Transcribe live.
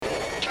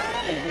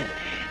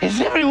Is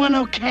everyone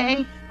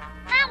okay?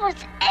 That was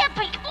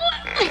epic.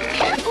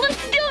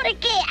 Let's do it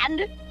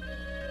again.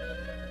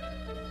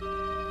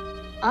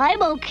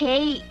 I'm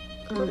okay.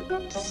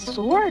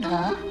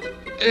 Sorta.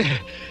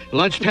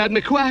 Launchpad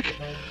McQuack,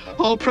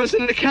 all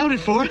present and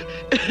accounted for.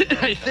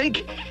 I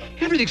think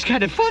everything's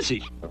kind of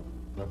fuzzy.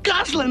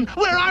 Goslin,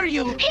 where are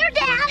you? Here,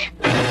 Dad.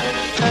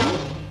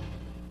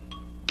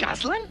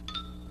 Goslin?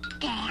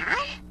 Dad?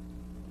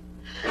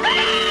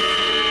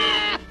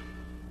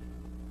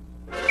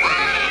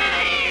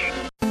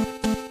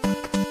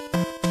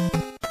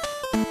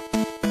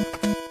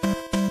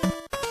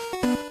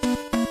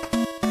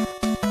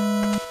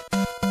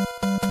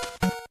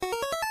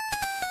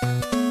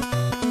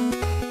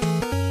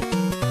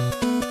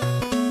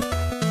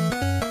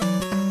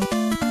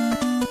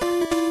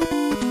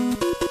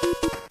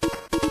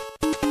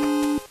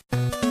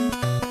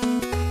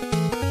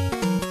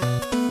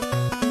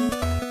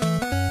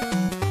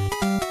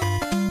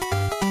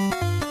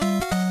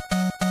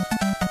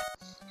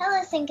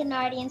 St.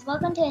 Canardians,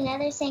 welcome to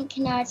another St.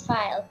 Canard's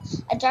File,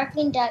 a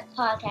Darkwing Duck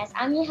podcast.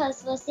 I'm your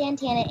host, Will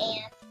Santana,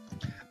 and...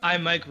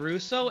 I'm Mike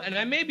Russo, and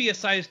I may be a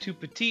size too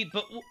petite,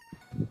 but...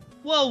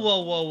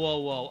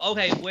 Whoa.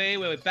 Okay,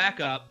 wait, back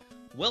up.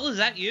 Will, is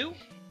that you?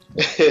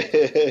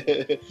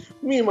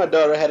 Me and my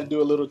daughter had to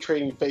do a little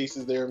trading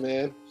faces there,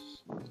 man.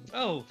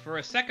 Oh, for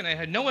a second I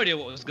had no idea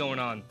what was going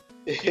on.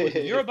 If you was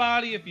in your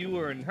body, if you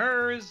were in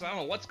hers, I don't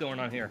know what's going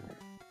on here.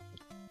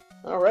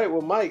 All right,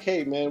 well, Mike,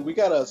 hey, man, we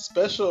got a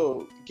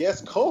special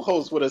guest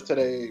co-host with us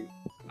today.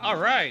 All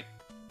right.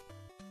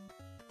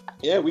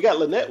 Yeah, we got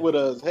Lynette with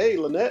us. Hey,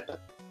 Lynette.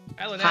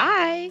 Hi, Lynette.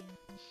 Hi.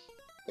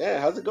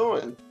 Yeah, how's it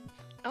going?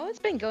 Oh, it's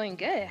been going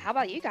good. How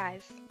about you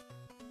guys?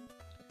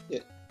 Yeah,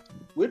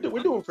 we're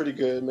doing pretty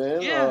good,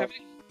 man. Yeah,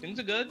 things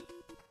are good.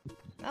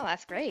 Oh,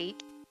 that's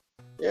great.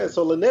 Yeah,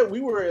 so Lynette, we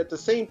were at the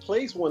same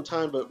place one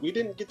time, but we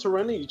didn't get to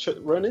run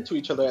into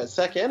each other at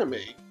SAC Anime.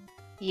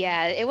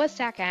 Yeah, it was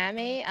SAC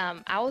Anime.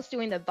 I was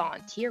doing the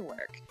volunteer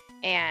work,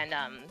 and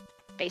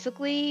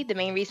basically the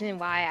main reason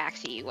why I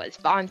actually was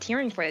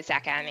volunteering for the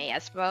SAC Anime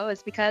Expo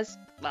is because,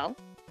 well,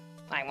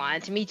 I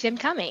wanted to meet Jim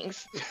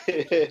Cummings.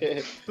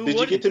 Did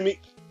you get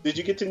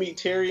to meet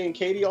Terry and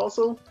Katie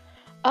also?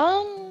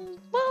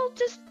 Well,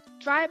 just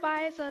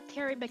drive-bys of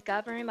Terry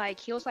McGovern. Like,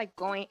 he was like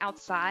going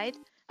outside,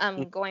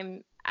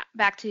 going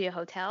back to the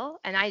hotel,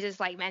 and I just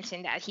like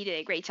mentioned that he did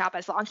a great job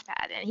as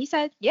Launchpad, and he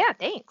said, "Yeah,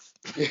 thanks."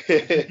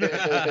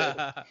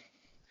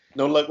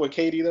 No luck with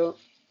Katie though?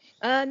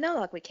 No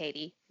luck with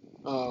Katie.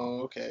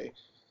 Oh, okay.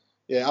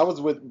 Yeah, I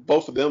was with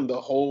both of them the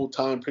whole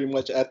time, pretty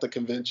much at the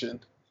convention.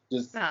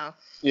 Just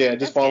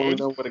following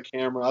them with a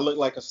camera. I look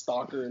like a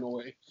stalker in a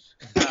way.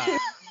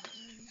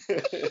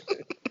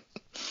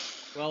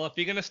 Well, if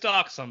you're gonna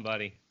stalk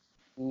somebody.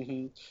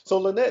 Mm-hmm. So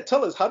Lynette,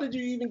 tell us, how did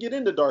you even get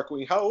into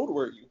Darkwing? How old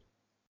were you?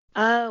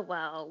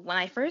 Well,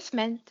 I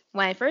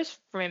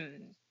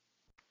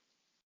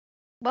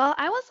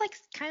was like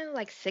kind of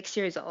like 6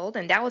 years old,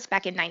 and that was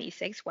back in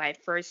 '96 when I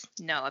first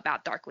know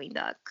about Darkwing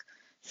Duck.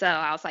 So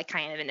I was like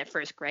kind of in the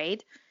first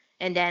grade,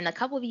 and then a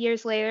couple of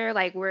years later,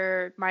 like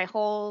where my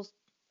whole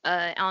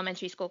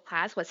elementary school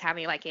class was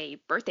having like a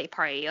birthday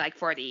party, like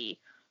for the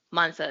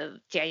month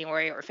of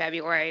January or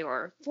February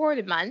or for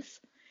the months,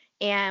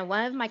 and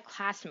one of my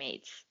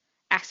classmates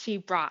actually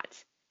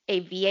brought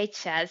a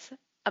VHS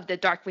of the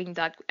Darkwing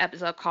Duck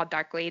episode called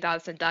Darkwing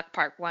Duck and Duck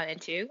Part 1 and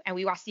 2, and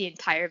we watched the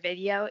entire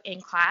video in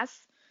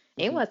class.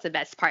 It was the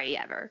best party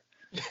ever.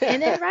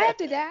 And then right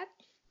after that,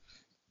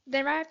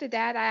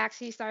 I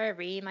actually started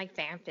reading like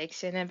fan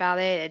fiction about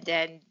it, and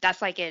then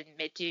that's like in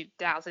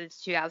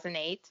mid-2000s,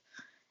 2008.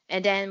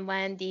 And then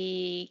when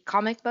the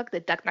comic book, The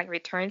Duck Knight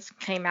Returns,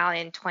 came out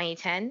in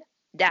 2010,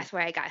 that's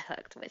where I got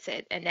hooked with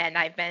it, and then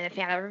I've been a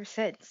fan ever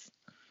since.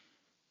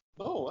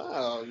 Oh,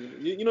 wow.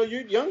 You know,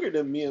 you're younger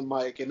than me and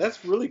Mike, and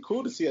that's really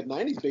cool to see a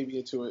 90s baby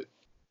into it.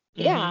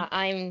 Yeah,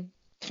 I'm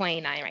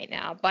 29 right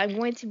now, but I'm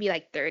going to be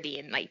like 30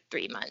 in like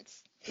 3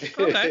 months.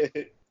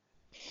 Okay.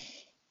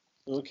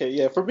 Okay,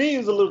 yeah. For me, it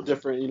was a little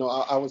different. You know,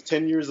 I was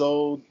 10 years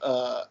old.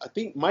 I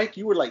think, Mike,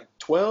 you were like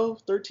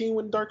 12, 13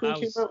 when Darkwing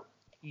came out?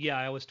 Yeah,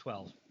 I was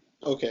 12.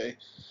 Okay.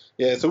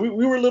 Yeah, so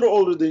we were a little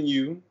older than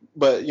you,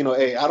 but, you know,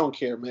 hey, I don't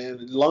care,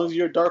 man. As long as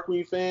you're a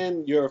Darkwing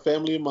fan, you're a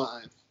family of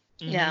mine.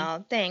 Mm-hmm.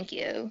 No, thank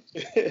you.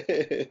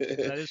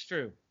 That is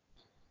true.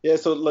 Yeah,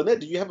 so Lynette,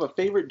 do you have a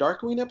favorite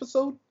Darkwing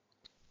episode?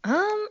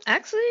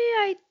 Actually,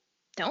 I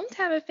don't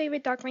have a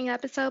favorite Darkwing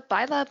episode, but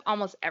I love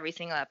almost every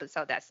single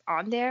episode that's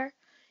on there.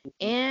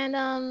 And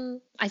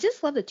I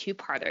just love the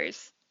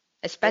two-parters,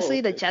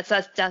 especially the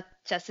Justice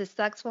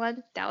Ducks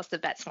one. That was the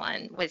best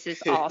one, which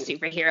is all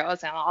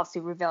superheroes and all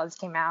supervillains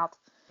came out.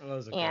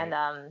 Those are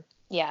And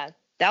yeah,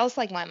 that was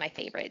like one of my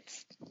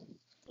favorites.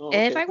 Oh,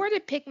 And if okay. I were to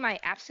pick my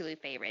absolute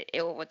favorite,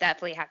 it would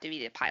definitely have to be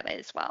the pilot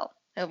as well,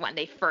 when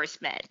they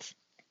first met.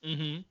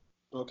 Mm-hmm.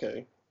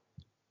 Okay.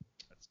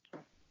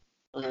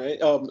 All right.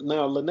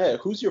 Now,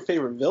 Lynette, who's your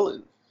favorite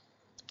villain?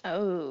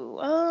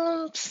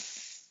 Oh,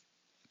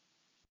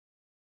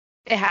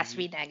 it has to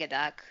be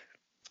Negaduck.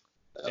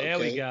 There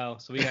we Okay. go.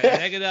 So we got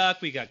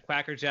Negaduck, we got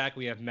Quackerjack,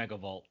 we have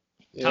Megavolt.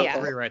 Top Yeah.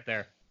 3 right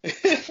there.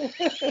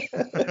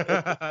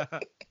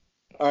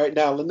 All right,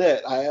 now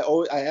Lynette,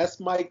 I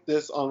asked Mike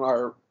this on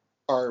our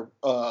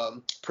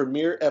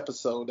premiere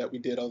episode that we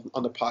did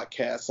on the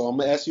podcast, so I'm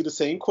gonna ask you the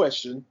same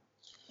question.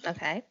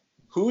 Okay.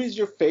 Who is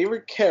your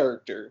favorite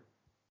character,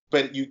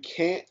 but you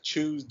can't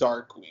choose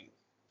Darkwing?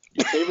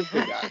 Your favorite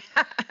good guy.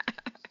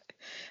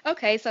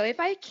 Okay, so if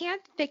I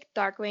can't pick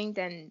Darkwing,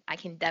 then I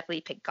can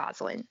definitely pick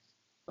Goslin.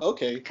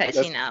 Okay. Because,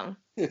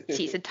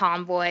 she's a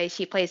tomboy.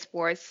 She plays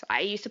sports.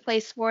 I used to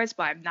play sports,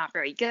 but I'm not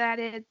very good at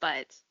it.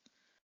 But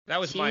that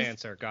was my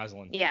answer,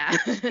 Goslin. Yeah.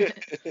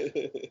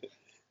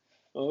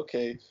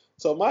 Okay.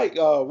 So, Mike,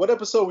 what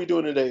episode are we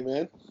doing today,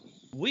 man?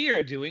 We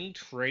are doing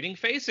Trading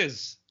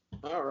Faces.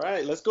 All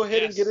right. Let's go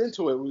ahead and get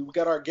into it. We've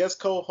got our guest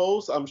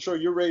co-host. I'm sure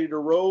you're ready to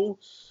roll.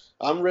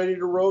 I'm ready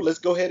to roll. Let's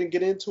go ahead and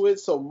get into it.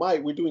 So,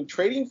 Mike, we're doing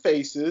Trading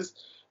Faces.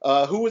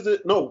 Who is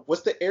it? No,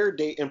 what's the air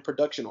date and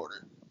production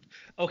order?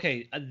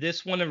 Okay,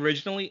 this one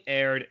originally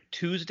aired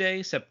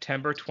Tuesday,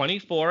 September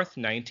 24th,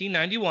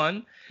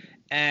 1991,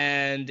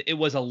 and it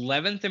was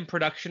 11th in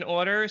production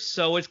order,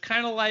 so it's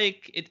kind of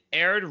like it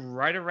aired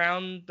right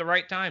around the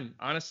right time.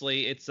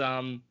 Honestly, it's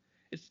a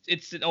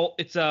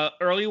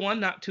early one,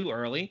 not too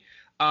early.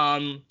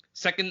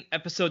 Second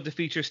episode to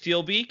feature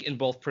Steelbeak in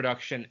both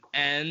production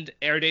and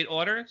air date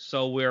order,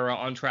 so we're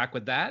on track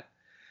with that.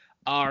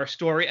 Our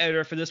story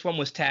editor for this one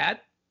was Tad.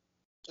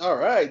 All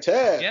right,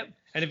 Tad. Yep.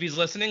 And if he's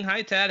listening,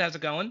 hi Tad, how's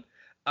it going?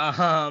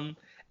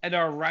 And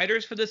our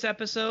writers for this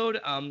episode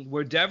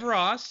were Dev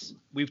Ross.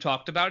 We've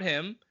talked about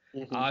him.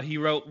 Mm-hmm. He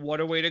wrote What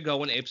a Way to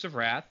Go and Apes of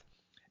Wrath.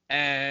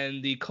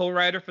 And the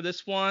co-writer for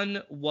this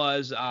one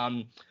was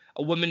a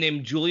woman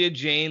named Julia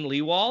Jane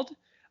Leewald.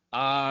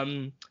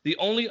 The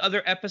only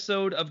other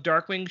episode of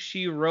Darkwing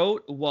she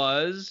wrote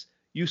was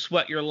You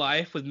Sweat Your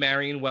Life with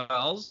Marion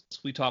Wells.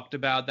 We talked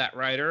about that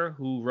writer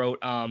who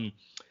wrote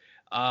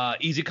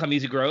Easy Come,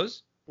 Easy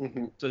Grows.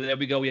 Mm-hmm. So there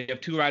we go. We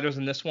have 2 writers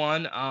in this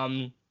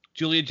one.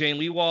 Julia Jane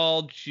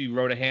Leewald, she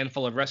wrote a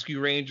handful of Rescue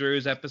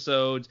Rangers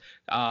episodes,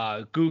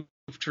 Goof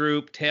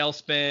Troop,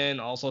 Tailspin,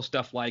 also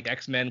stuff like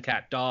X-Men,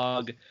 Cat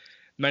Dog,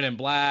 Men in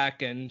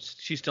Black, and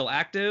she's still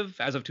active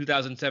as of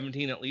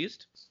 2017 at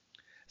least.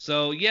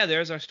 So yeah,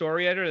 there's our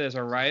story editor, there's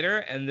our writer,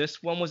 and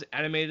this one was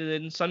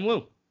animated in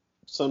Sunwoo.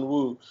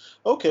 Sunwoo.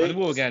 Okay.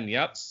 Sunwoo again,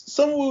 yep.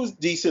 Sunwoo's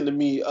decent to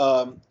me.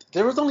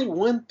 There was only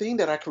one thing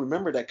that I can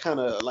remember that kind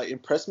of like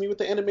impressed me with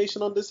the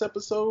animation on this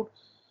episode.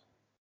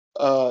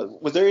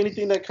 Was there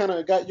anything that kind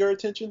of got your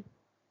attention?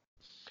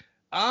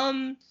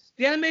 The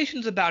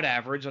animation's about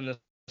average on this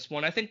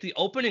one. I think the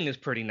opening is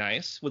pretty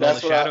nice with all the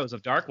shadows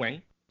of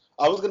Darkwing.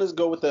 I was gonna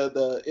go with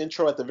the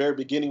intro at the very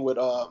beginning with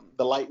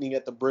the lightning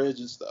at the bridge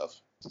and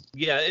stuff.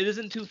 Yeah, it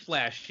isn't too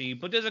flashy,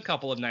 but there's a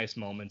couple of nice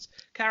moments.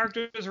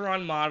 Characters are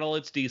on model.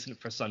 It's decent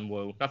for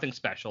Sunwoo. Nothing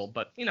special,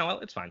 but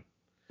it's fine.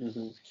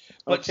 Mm-hmm.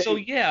 But okay. So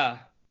yeah.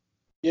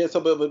 Yeah. So,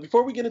 but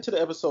before we get into the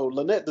episode,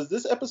 Lynette, does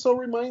this episode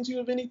remind you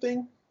of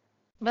anything?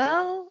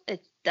 Well,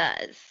 it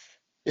does.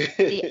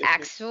 The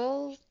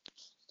actual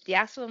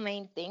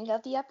main thing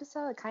of the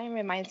episode, it kind of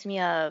reminds me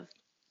of.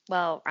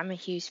 Well, I'm a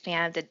huge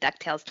fan of the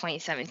DuckTales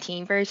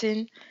 2017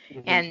 version,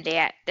 mm-hmm. and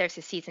there's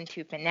a season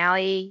 2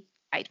 finale.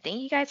 I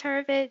think you guys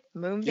heard of it,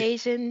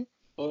 Moonvasion.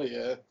 Oh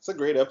yeah, it's a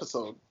great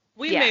episode.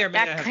 We may or may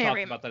not have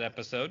talked about that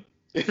episode.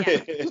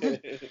 Yeah.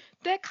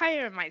 That kind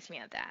of reminds me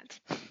of that.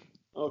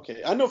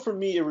 Okay, I know for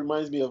me it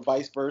reminds me of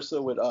Vice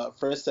Versa with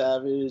Fred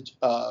Savage.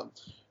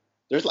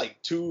 There's like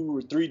 2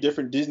 or 3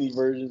 different Disney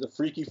versions of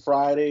Freaky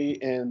Friday,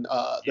 and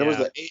there was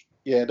an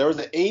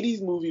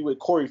 80s movie with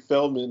Corey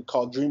Feldman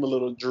called Dream a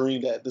Little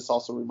Dream that this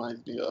also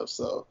reminds me of.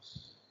 So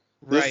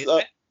right.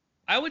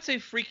 I would say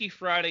Freaky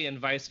Friday and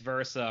Vice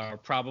Versa are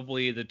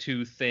probably the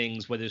 2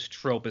 things where this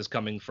trope is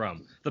coming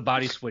from, the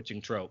body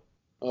switching trope.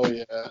 Oh,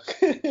 yeah.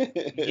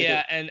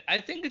 Yeah, and I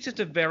think it's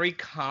just a very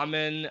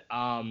common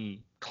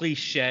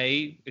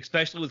cliche,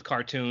 especially with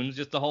cartoons.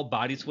 Just the whole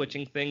body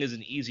switching thing is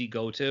an easy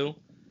go-to.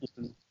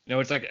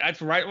 It's like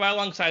that's right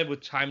alongside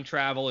with time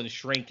travel and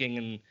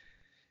shrinking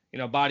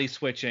and body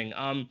switching.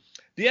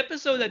 The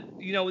episode that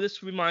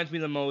this reminds me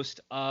the most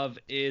of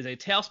is a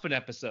Tailspin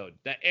episode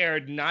that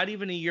aired not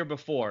even a year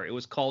before. It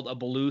was called A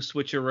Baloo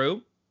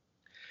Switcheroo.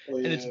 Oh,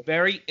 yeah. And it's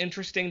very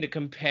interesting to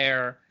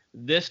compare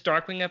this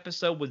Darkwing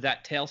episode with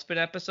that Tailspin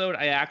episode.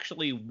 I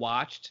actually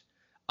watched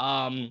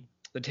the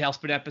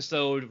Tailspin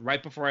episode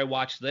right before I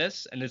watched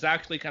this, and it's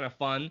actually kind of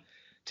fun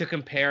to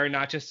compare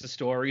not just the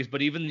stories,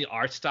 but even the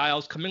art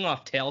styles. Coming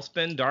off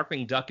Tailspin,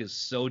 Darkwing Duck is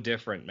so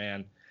different,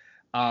 man.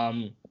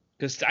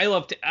 Because I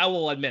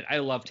will admit, I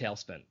love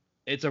Tailspin.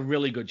 It's a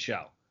really good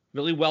show.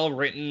 Really well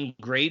written,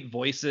 great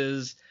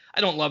voices.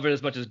 I don't love it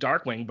as much as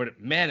Darkwing, but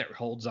man, it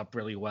holds up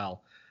really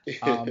well.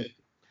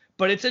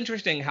 But it's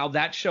interesting how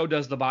that show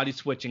does the body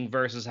switching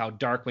versus how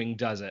Darkwing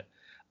does it.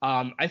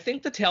 I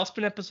think the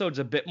Tailspin episode's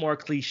a bit more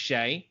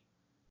cliche.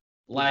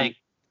 Like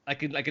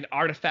an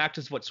artifact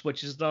is what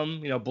switches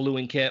them, Baloo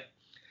and Kip.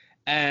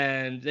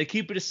 And they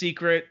keep it a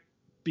secret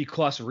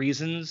because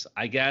reasons,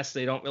 I guess.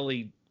 They want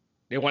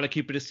to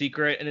keep it a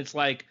secret. And it's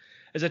like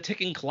there's a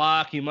ticking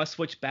clock. You must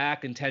switch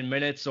back in 10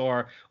 minutes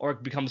or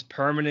it becomes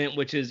permanent,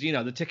 which is,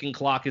 the ticking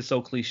clock is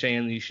so cliche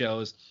in these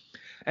shows.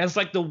 And it's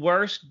like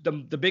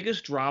the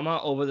biggest drama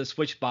over the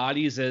switch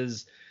bodies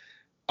is,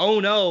 oh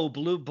no,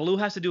 Blue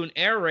has to do an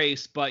air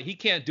race, but he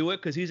can't do it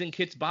because he's in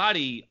Kit's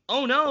body.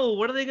 Oh no,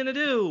 what are they gonna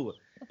do?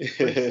 But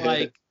it's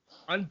like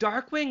on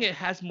Darkwing, it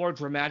has more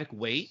dramatic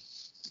weight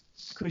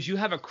because you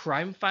have a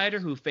crime fighter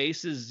who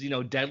faces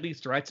deadly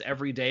threats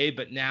every day,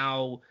 but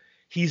now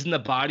he's in the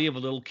body of a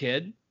little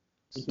kid,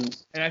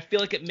 and I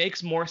feel like it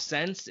makes more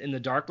sense in the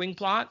Darkwing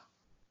plot,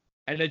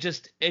 and it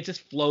just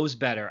flows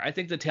better. I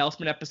think the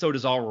Tailspin episode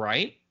is all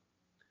right,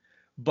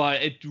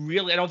 but I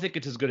don't think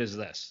it's as good as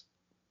this.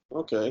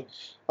 Okay.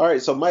 All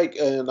right. So Mike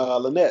and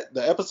Lynette,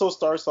 the episode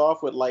starts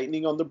off with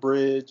lightning on the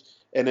bridge,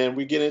 and then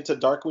we get into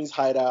Darkwing's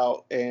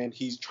hideout, and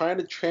he's trying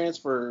to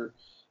transfer.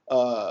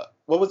 What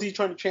was he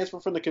trying to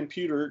transfer from the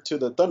computer to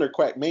the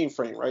Thunderquack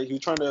mainframe? Right. He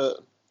was trying to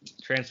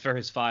transfer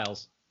his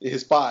files.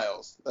 His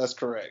files. That's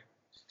correct.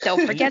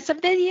 Don't forget some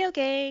video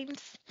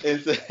games. And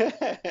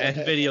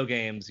video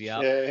games. Yeah.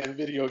 Yeah, and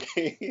video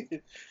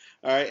games.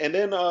 All right. And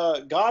then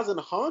Gaz and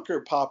Honker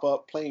pop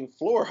up playing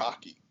floor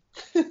hockey.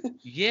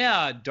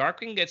 Yeah,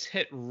 Darkwing gets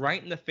hit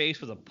right in the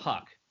face with a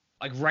puck,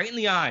 like right in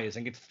the eyes,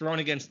 and gets thrown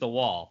against the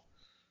wall.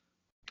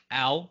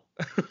 Ow.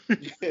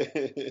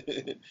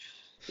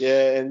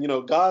 Yeah,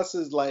 and Goss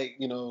is like,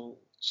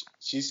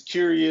 she's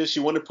curious. She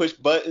want to push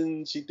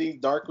buttons. She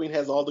thinks Darkwing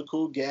has all the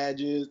cool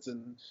gadgets,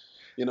 and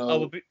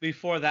Oh, but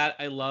before that,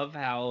 I love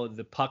how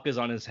the puck is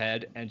on his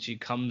head, and she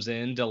comes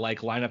in to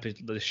like line up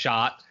the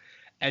shot,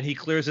 and he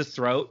clears his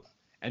throat,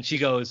 and she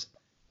goes,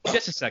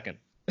 "Just a second."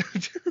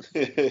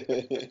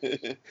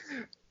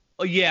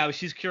 Oh yeah,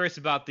 she's curious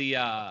about the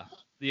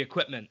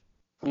equipment.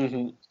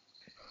 Mm-hmm.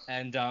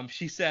 And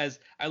she says,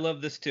 I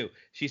love this too.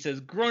 She says,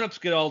 "Grown-ups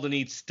get all the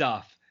neat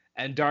stuff."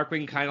 And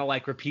Darkwing kind of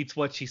like repeats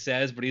what she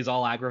says, but he's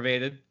all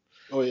aggravated.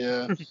 Oh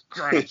yeah.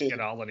 Grown-ups get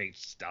all the neat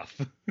stuff.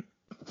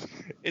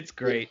 It's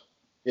great.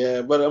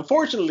 Yeah, but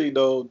unfortunately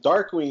though,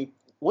 Darkwing,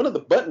 one of the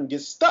buttons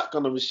gets stuck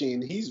on the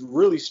machine. He's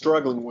really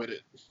struggling with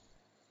it.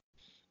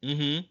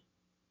 Mm-hmm.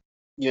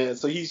 Yeah,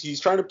 so he's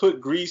trying to put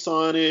grease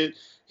on it.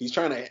 He's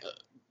trying to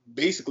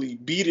basically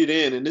beat it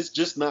in, and it's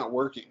just not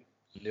working.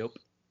 Nope.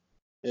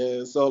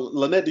 Yeah, so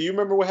Lynette, do you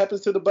remember what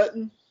happens to the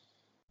button?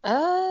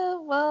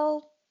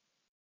 Well,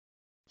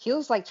 he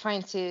was like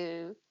trying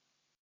to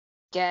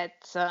get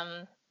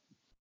some.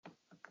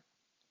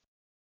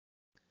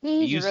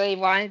 He uses a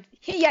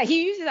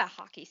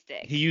hockey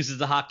stick. He uses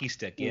the hockey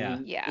stick, yeah.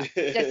 Mm-hmm. Yeah,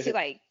 just to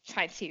like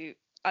try to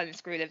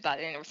unscrew the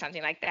button or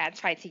something like that.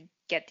 Try to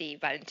get the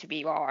button to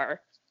be more.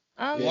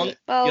 Long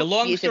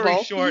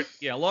usable.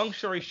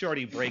 story short,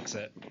 he breaks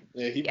it.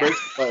 Yeah, he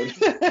breaks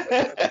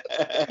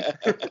the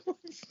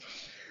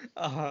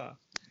button.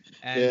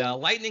 And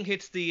lightning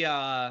hits the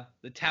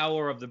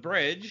tower of the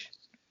bridge,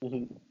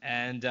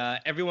 and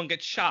everyone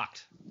gets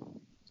shocked.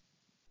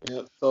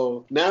 Yeah.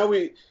 So now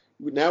we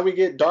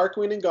get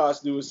Darkwing and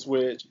Goss do a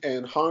switch,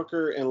 and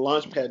Honker and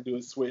Launchpad do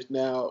a switch.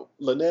 Now,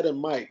 Lynette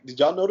and Mike, did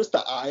y'all notice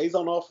the eyes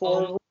on all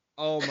four of them?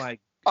 Oh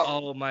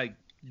my.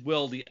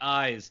 Will, the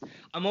eyes.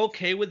 I'm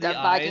okay with the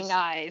bugging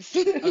eyes.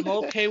 I'm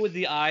okay with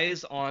the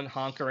eyes on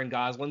Honker and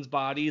Goslin's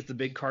bodies. The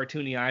big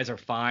cartoony eyes are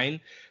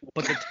fine.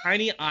 But the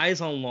tiny eyes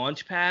on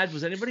Launchpad,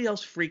 was anybody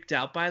else freaked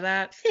out by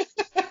that?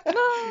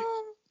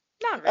 No,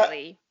 not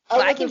really.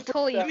 I can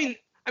totally. I mean,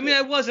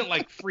 I wasn't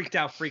like freaked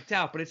out,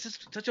 but it's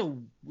just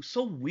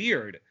so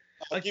weird.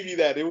 I'll give you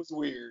that. It was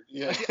weird.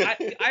 Yeah.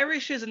 The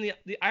irises and the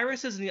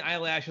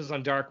eyelashes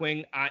on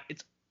Darkwing,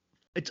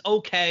 it's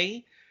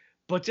okay.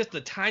 But just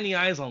the tiny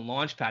eyes on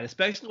Launchpad,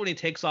 especially when he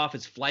takes off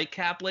his flight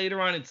cap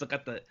later on, it's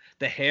got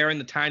the hair and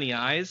the tiny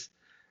eyes.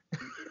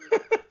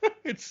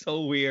 It's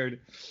so weird.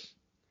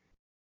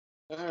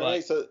 All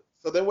right, so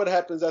then what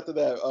happens after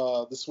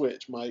that? The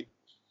switch, Mike.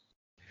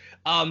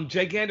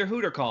 Gigantor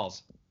Hooter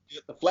calls.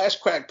 The Flash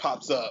Quack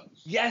pops up.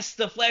 Yes,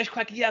 the Flash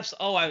Quack. Yes.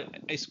 Oh, I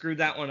screwed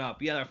that one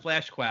up. Yeah, our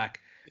Flash Quack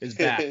is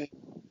back.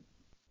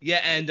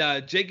 Yeah, and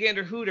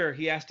Gigantor Hooter,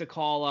 he has to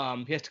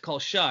call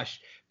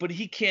Shush, but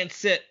he can't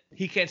sit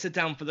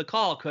down for the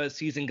call because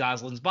he's in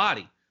Goslin's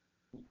body.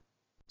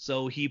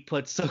 So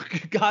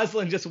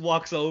Goslin just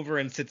walks over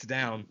and sits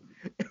down.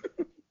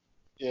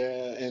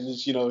 Yeah, and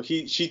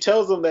she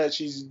tells him that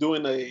she's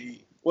doing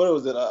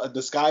a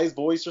disguised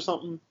voice or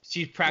something.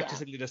 She's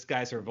practicing to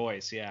disguise her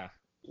voice, yeah.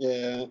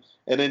 Yeah,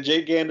 and then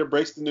Gander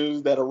breaks the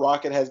news that a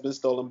rocket has been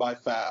stolen by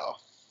Fowl.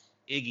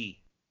 Iggy.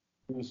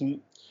 Mm-hmm.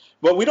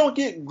 But we don't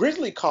get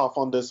Grizzly Cough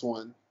on this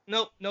one.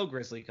 Nope, no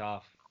Grizzly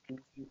Cough.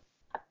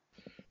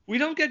 We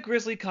don't get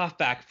Grizzly Cough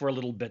back for a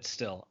little bit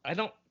still. I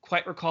don't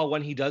quite recall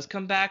when he does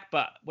come back,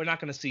 but we're not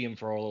going to see him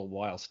for a little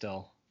while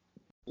still.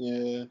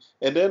 Yeah,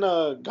 and then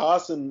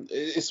Goss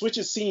it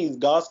switches scenes.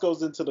 Goss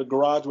goes into the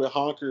garage with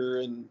Honker,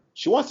 and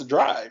she wants to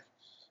drive.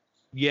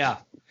 Yeah,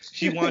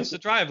 she wants to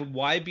drive.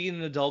 Why be in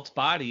an adult's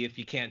body if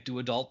you can't do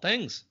adult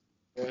things?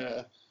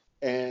 Yeah.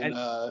 And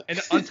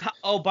on top,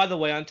 oh, by the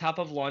way, on top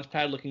of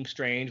Launchpad looking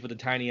strange with the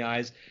tiny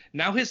eyes,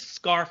 now his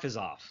scarf is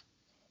off.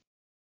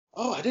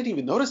 Oh, I didn't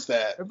even notice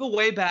that. Remember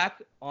way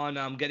back on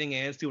Getting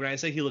Antsy when I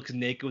say he looks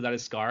naked without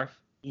his scarf?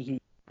 Mm-hmm.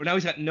 But now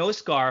he's got no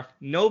scarf,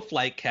 no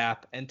flight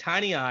cap, and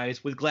tiny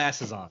eyes with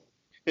glasses on.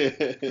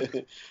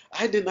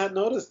 I did not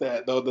notice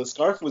that though. The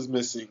scarf was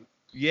missing.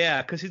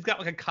 Yeah, because he's got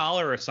like a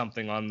collar or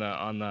something on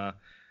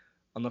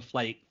the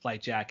flight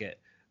jacket.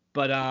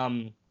 But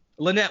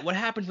Lynette, what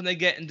happens when they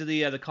get into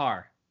the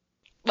car?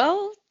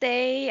 Well,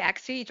 they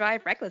actually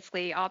drive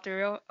recklessly all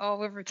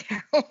over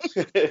town.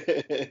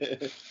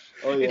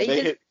 Oh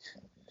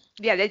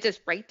yeah, they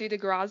just break through the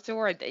garage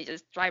door and they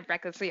just drive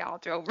recklessly all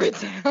over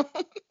town.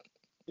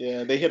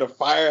 Yeah, they hit a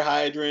fire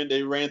hydrant.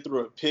 They ran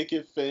through a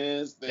picket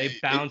fence. They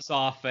bounce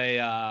off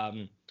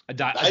a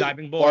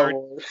diving board.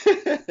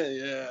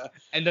 Yeah.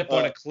 End up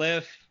on a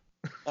cliff.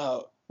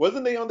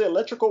 Wasn't they on the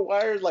electrical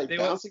wires, like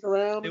bouncing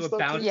around? They and were stuff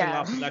bouncing Yeah.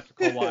 off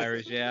electrical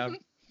wires, yeah.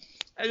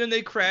 And then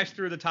they crash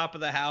through the top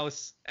of the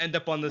house, end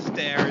up on the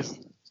stairs.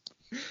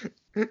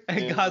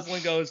 And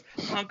Gosling goes,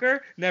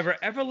 "Hunker, never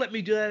ever let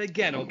me do that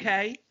again,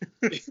 okay?"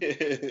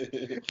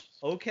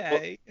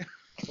 Okay.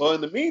 Well,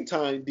 in the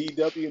meantime,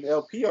 DW and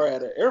LP are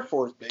at an Air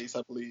Force base,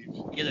 I believe.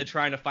 Yeah, they're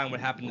trying to find what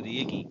happened to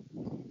the Iggy.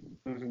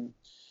 Mm-hmm.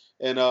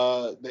 And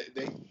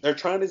they're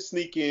trying to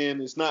sneak in.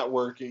 It's not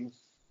working.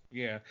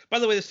 Yeah. By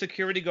the way, the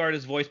security guard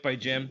is voiced by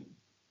Jim.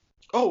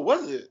 Oh,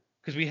 was it?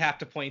 Because we have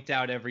to point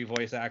out every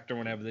voice actor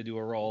whenever they do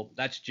a role.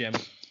 That's Jim.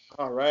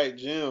 All right,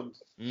 Jim.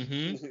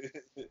 Mm-hmm.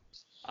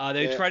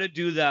 They try to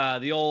do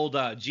the old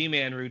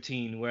G-Man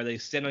routine where they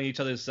stand on each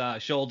other's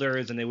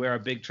shoulders and they wear a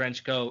big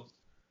trench coat.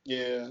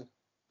 Yeah.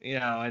 You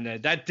know,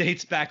 and that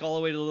dates back all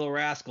the way to Little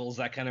Rascals,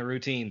 that kind of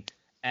routine.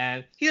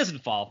 And he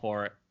doesn't fall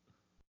for it.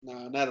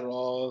 No, not at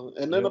all.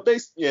 And then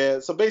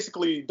so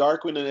basically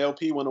Darkwing and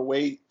LP want to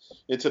wait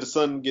until the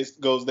sun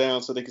goes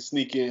down so they can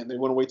sneak in. They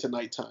want to wait till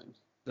nighttime.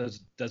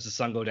 Does the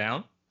sun go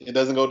down? It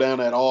doesn't go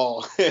down at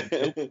all.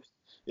 Nope.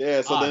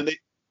 Yeah, so then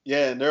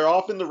and they're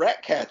off in the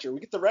rat catcher. We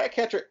get the rat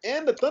catcher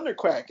and the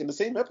thunderquack in the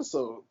same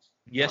episode.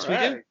 Yes, we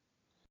do.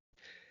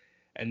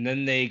 And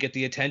then they get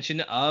the attention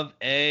of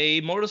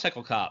a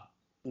motorcycle cop.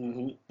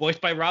 Mm-hmm.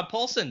 Voiced by Rob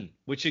Paulson,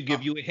 which should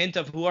give you a hint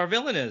of who our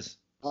villain is.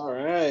 All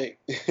right.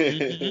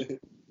 Mm-hmm.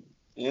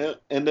 Yeah,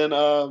 and then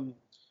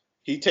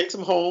he takes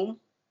him home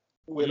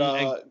with go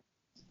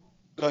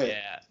ahead.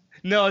 Yeah.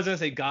 No, I was gonna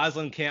say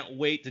Gosling can't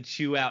wait to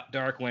chew out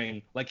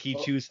Darkwing like he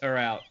chews her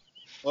out.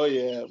 Oh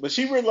yeah, but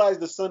she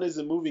realized the sun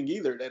isn't moving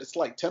either. That it's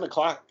like 10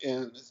 o'clock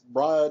and it's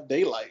broad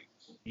daylight.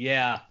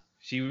 Yeah,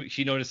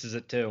 she notices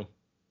it too.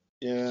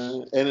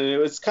 Yeah, and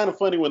it's kind of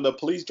funny when the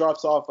police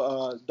drops off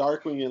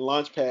Darkwing and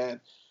Launchpad.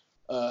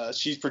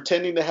 She's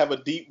pretending to have a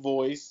deep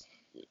voice.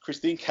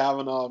 Christine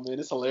Cavanaugh, man,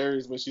 it's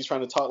hilarious when she's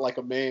trying to talk like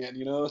a man,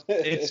 you know?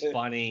 It's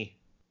funny.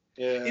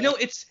 Yeah. You know,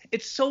 it's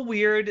so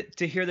weird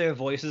to hear their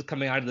voices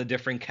coming out of the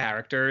different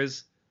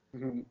characters.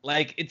 Mm-hmm.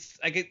 Like it's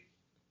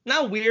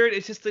not weird.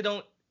 It's just they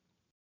don't.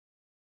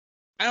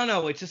 I don't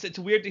know. It's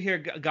weird to hear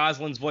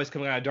Gosling's voice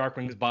coming out of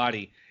Darkwing's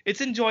body. It's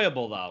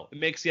enjoyable though. It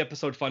makes the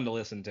episode fun to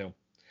listen to.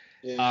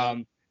 Yeah.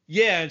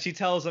 Yeah, and she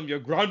tells him, "You're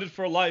grounded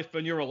for life,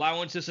 and your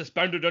allowance is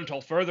suspended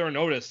until further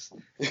notice."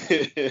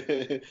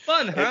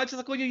 Fun, huh? Just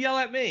like when you yell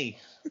at me.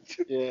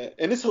 Yeah,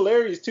 and it's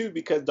hilarious too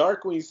because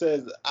Darkwing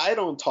says, "I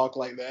don't talk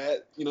like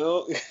that," you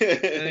know.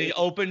 And he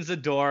opens the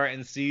door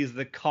and sees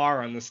the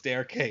car on the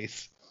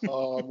staircase.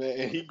 Oh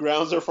man, he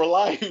grounds her for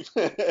life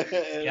and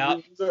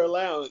loses her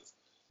allowance.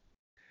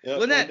 Yep.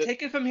 Lynette,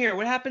 take it from here.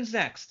 What happens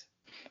next?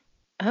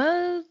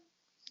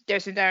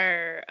 There's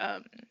another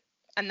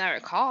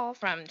call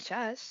from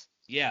Chess.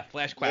 Yeah,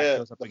 Flashcrack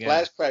goes up again.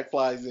 Flashcrack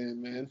flies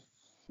in, man.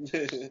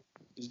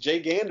 It's Jay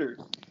Gander.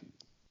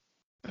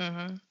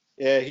 Mm-hmm.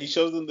 Yeah, he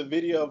shows them the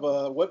video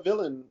of what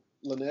villain,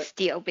 Lynette?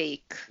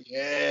 Steelbeak.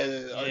 Yeah.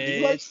 Do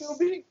you like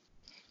Steelbeak?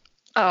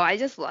 Oh, I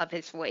just love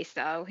his voice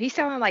though. He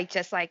sounded like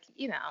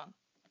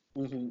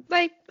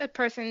like a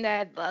person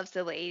that loves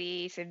the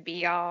ladies and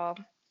be all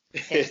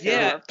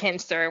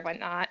pimster or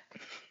whatnot.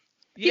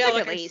 He's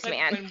like a ladies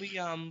man.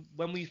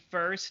 When we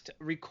first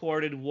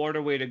recorded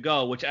Waterway to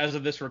Go, which as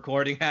of this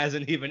recording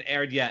hasn't even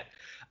aired yet,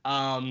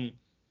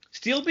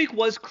 Steelbeak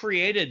was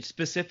created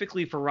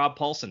specifically for Rob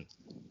Paulson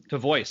to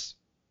voice.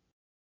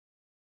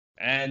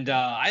 And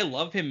I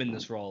love him in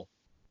this role.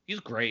 He's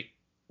great.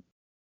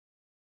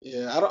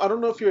 Yeah, I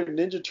don't know if you're a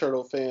Ninja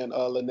Turtle fan,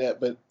 Lynette,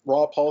 but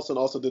Rob Paulson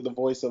also did the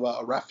voice of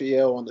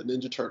Raphael on the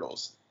Ninja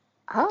Turtles.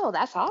 Oh,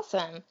 that's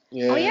awesome.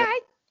 Yeah. Oh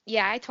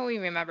yeah, I totally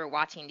remember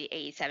watching the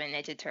 '87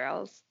 Ninja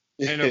Turtles.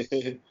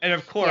 And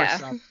of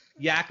course,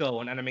 Yakko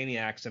on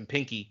Animaniacs and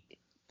Pinky.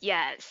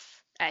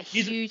 Yes,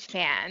 huge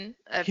fan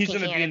of he's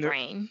Pinky gonna be and the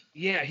Brain.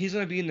 Yeah, he's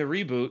gonna be in the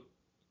reboot.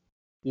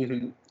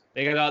 Mm-hmm.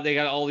 They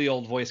got all the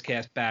old voice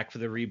cast back for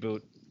the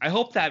reboot. I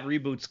hope that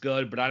reboot's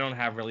good, but I don't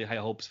have really high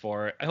hopes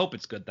for it. I hope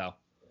it's good though.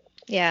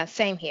 Yeah,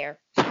 same here.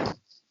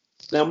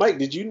 Now, Mike,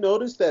 did you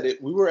notice that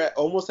we were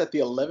almost at the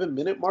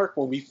 11-minute mark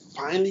when we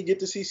finally get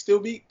to see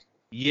Steelbeak?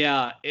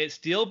 Yeah,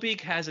 Steelbeak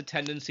has a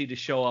tendency to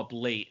show up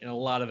late in a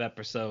lot of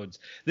episodes.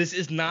 This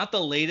is not the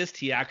latest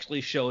he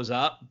actually shows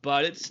up,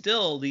 but it's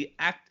still the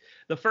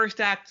first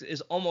act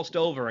is almost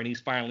over and he's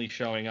finally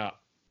showing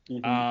up.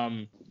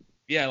 Mhm.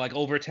 Yeah, like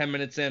over 10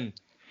 minutes in.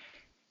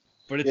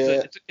 But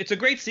Yeah. it's a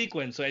great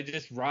sequence. So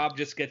Rob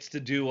just gets to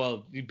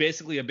do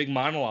basically a big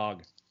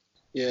monologue.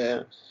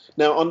 Yeah.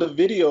 Now on the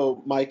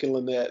video, Mike and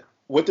Lynette,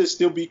 what did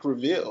Steelbeak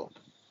reveal?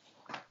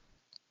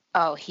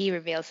 Oh, he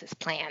reveals his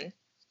plan.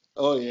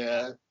 Oh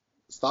yeah,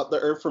 stop the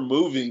Earth from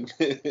moving.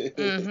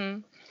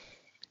 Mm-hmm.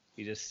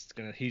 He's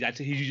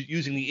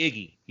using the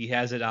Iggy. He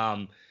has the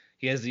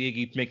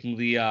Iggy making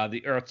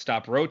the Earth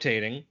stop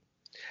rotating.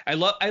 I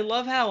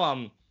love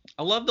how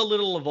I love the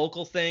little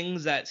vocal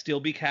things that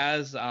Steelbeak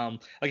has.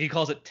 Like he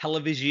calls it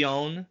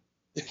television.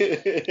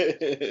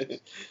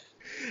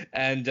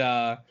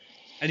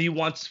 And he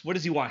wants, what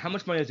does he want? How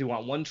much money does he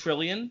want? 1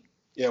 trillion?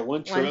 Yeah,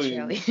 1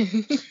 trillion. 1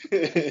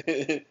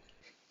 trillion.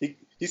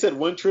 He said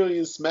 1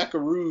 trillion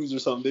smackaroos or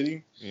something,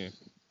 didn't he? Yeah.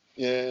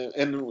 Yeah,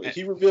 and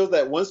he reveals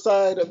that one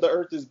side of the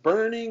Earth is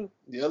burning,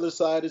 the other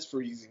side is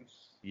freezing.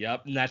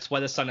 Yep, and that's why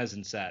the sun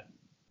hasn't set.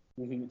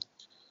 Hmm.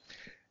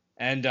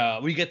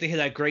 And we get to hear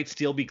that great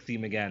Steelbeak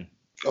theme again.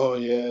 Oh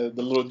yeah,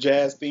 the little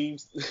jazz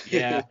themes.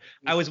 Yeah,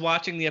 I was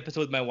watching the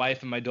episode with my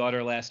wife and my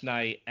daughter last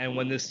night, and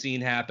when this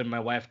scene happened, my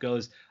wife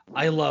goes,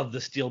 "I love the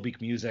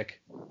Steelbeak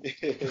music.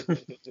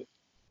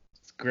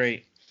 It's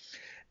great."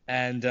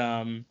 And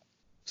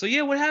so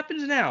yeah, what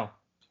happens now?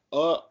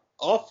 All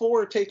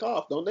four take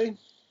off, don't they?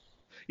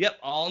 Yep,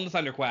 all in the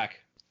Thunderquack.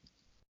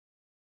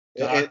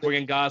 And- Darkwing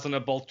and Goslin are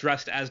both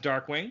dressed as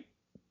Darkwing.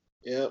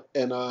 Yeah,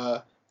 and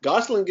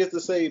Gosling gets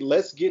to say,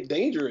 "Let's get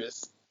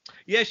dangerous."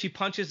 Yeah, she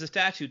punches the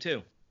statue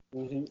too.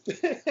 Hmm.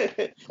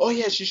 Oh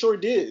yeah, she sure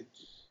did.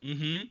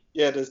 Mm-hmm.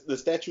 Yeah, the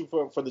statue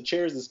for the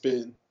chairs to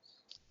spin.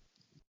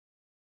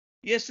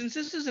 Yeah, since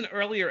this is an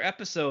earlier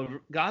episode,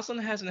 Goslin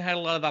hasn't had a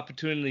lot of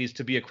opportunities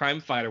to be a crime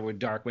fighter with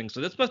Darkwing,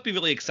 so this must be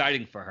really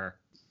exciting for her.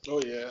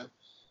 Oh yeah,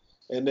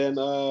 and then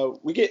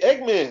we get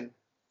Eggman.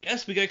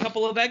 Yes, we get a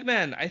couple of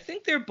Eggmen. I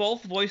think they're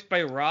both voiced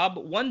by Rob.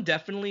 One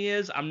definitely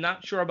is. I'm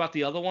not sure about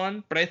the other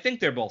one, but I think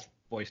they're both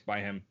voiced by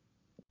him.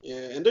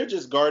 Yeah, and they're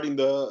just guarding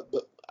the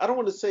I don't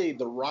want to say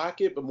the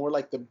rocket, but more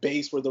like the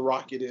base where the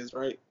rocket is,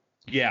 right?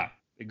 Yeah,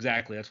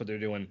 exactly. That's what they're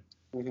doing.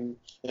 Hmm.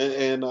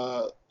 And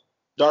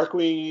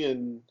Darkwing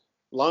and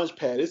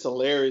Launchpad, it's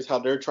hilarious how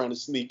they're trying to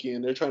sneak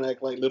in. They're trying to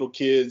act like little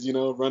kids,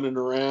 running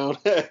around.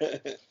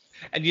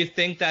 And you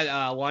think that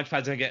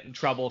Launchpad's going to get in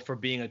trouble for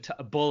being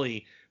a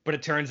bully, but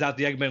it turns out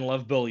the Eggmen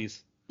love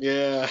bullies.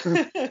 Yeah.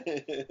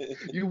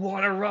 You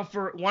want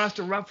us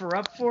to rough her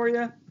up for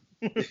you?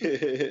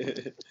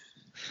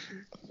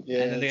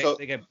 Yeah. And then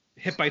they get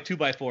hit by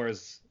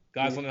 2x4s.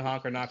 Goslin and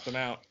Honker knocks them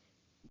out.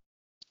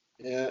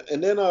 Yeah,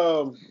 and then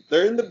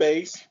they're in the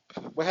base.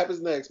 What happens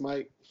next,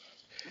 Mike?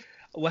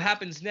 What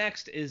happens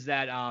next is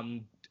that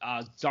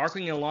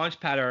Darkwing and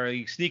Launchpad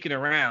are sneaking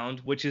around,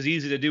 which is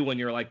easy to do when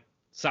you're like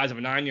size of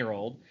a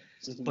 9-year-old.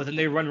 But then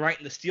they run right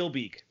in the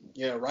Steelbeak.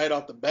 Yeah, right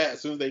off the bat,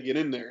 as soon as they get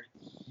in there.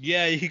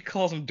 Yeah, he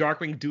calls him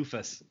Darkwing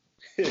Doofus.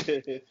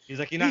 He's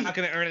like, you're not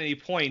going to earn any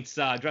points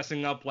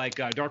dressing up like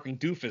Darkwing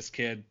Doofus,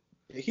 kid.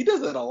 He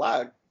does that a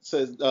lot,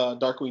 says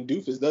Darkwing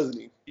Doofus, doesn't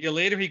he? Yeah,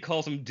 later he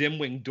calls him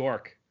Dimwing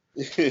Dork.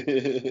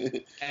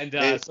 And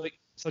And-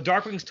 so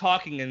Darkwing's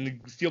talking,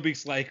 and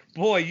Steelbeak's like,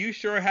 boy, you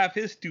sure have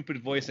his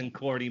stupid voice and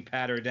corny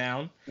patter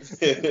down.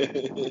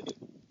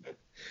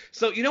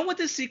 So you know what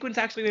this sequence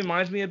actually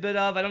reminds me a bit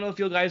of? I don't know if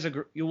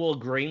you will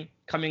agree.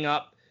 Coming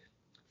up,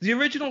 the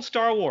original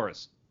Star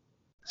Wars,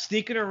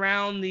 sneaking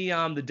around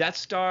the Death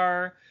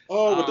Star.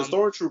 Oh, with the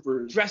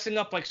stormtroopers. Dressing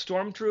up like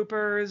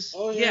stormtroopers.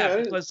 Oh, yeah.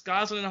 Because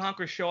Goslin and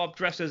Honker show up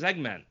dressed as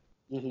Eggmen.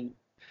 Mm-hmm.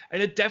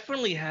 And it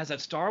definitely has that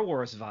Star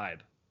Wars vibe.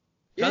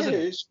 Yeah, Doesn't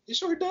it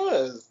sure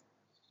does.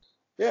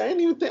 Yeah, I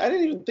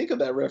didn't even think of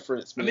that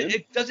reference, man. I mean,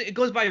 it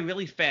goes by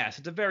really fast.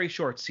 It's a very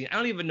short scene. I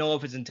don't even know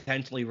if it's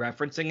intentionally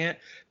referencing it,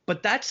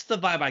 but that's the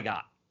vibe I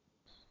got.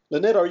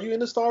 Lynette, are you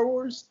into Star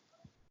Wars?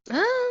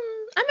 I'm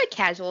a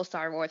casual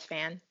Star Wars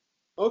fan.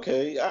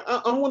 Okay,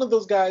 I'm one of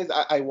those guys.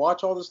 I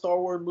watch all the Star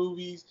Wars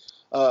movies.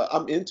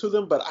 I'm into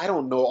them, but I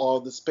don't know all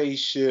the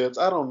spaceships.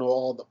 I don't know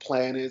all the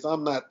planets.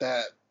 I'm not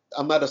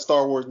a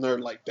Star Wars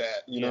nerd like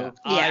that, you know?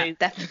 Yeah,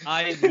 definitely.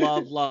 I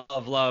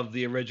love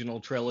the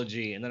original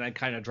trilogy, and then I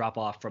kind of drop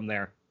off from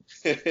there.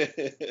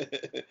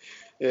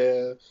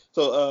 Yeah.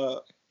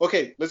 So,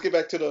 okay, let's get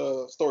back to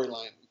the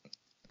storyline.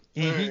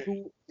 Mm-hmm.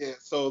 Alright. Yeah.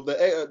 So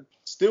the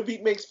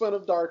Steelbeak makes fun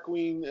of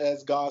Darkwing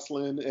as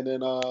Goslin, and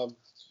then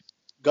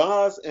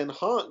Goz and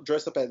Honk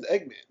dress up as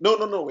Eggman.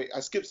 No, wait, I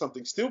skipped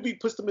something. Steelbeak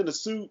puts them in a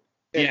suit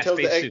and tells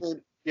the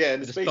Eggman, in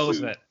the space Dispose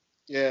suit, of it.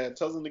 yeah,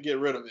 tells them to get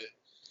rid of it.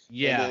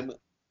 Yeah. And then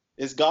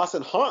it's Goz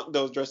and Honk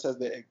those dressed as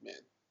the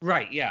Eggman.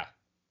 Right. Yeah.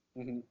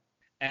 Mm-hmm.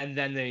 And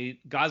then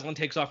Goslin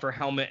takes off her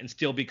helmet, and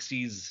Steelbeak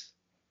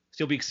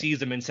sees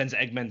them and sends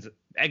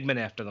Eggman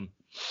after them.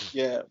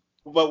 Yeah,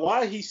 but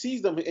while he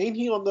sees them, ain't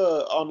he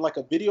on like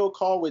a video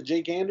call with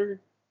Jay Gander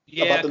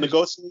about the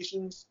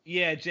negotiations?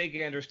 Yeah, Jay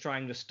Gander's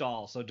trying to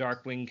stall so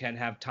Darkwing can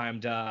have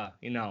time to,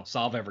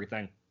 solve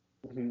everything.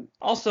 Mm-hmm.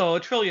 Also,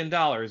 $1 trillion,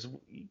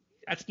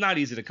 that's not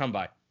easy to come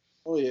by.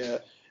 Oh yeah,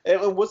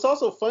 and what's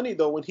also funny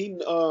though, when he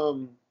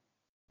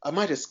I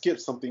might have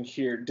skipped something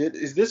here.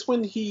 Is this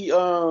when he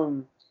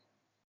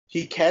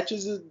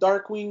catches his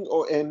Darkwing?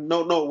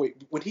 No,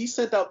 wait. When he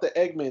sent out the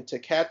Eggman to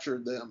capture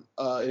them,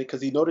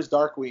 because he noticed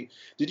Darkwing,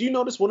 did you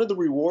notice one of the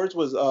rewards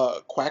was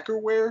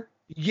Quackerware?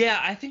 Yeah,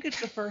 I think it's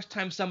the first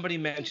time somebody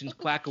mentions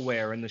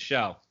Quackaware in the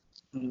show.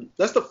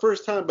 That's the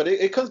first time, but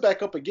it comes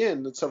back up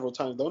again several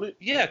times, don't it?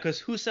 Yeah, because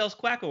who sells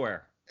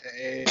Quackaware?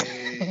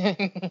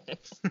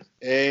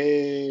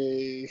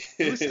 Hey.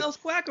 Who sells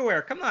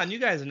Quackaware? Come on, you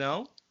guys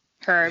know.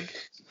 Herb.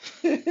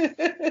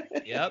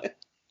 Yep.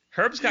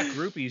 Herb's got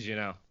groupies, you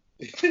know.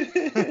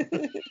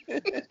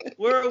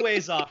 We're a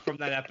ways off from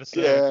that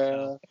episode. Yeah.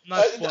 So I'm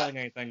not spoiling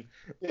anything.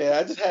 Yeah,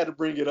 I just had to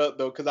bring it up,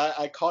 though, because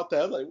I caught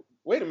that. I was like,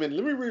 wait a minute,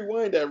 let me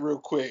rewind that real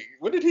quick.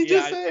 What did he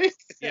just say?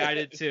 Yeah, I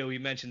did too. He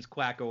mentions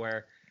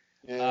Quackaware.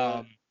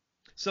 Yeah.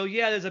 So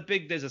yeah, there's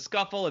a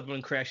scuffle.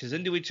 Everyone crashes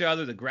into each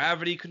other. The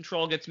gravity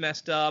control gets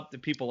messed up. The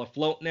people are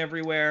floating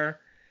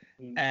everywhere.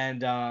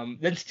 And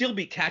then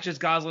Steelbeak catches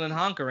Goslin and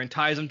Honker and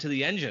ties them to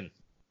the engine.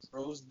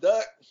 Rose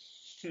Duck.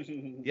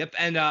 Yep,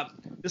 and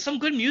there's some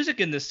good music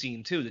in this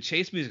scene too. The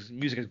chase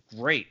music is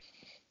great.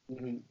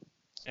 Mm-hmm.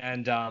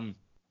 And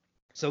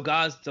so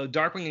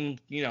Darkwing and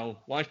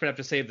Launchpad have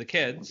to save the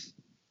kids.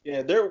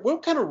 Yeah,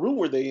 what kind of room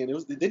were they in?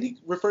 Did he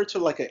refer to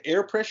like an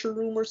air pressure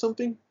room or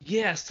something?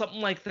 Yeah,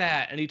 something like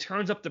that. And he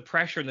turns up the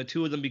pressure, and the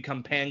two of them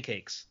become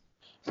pancakes.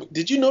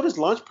 Did you notice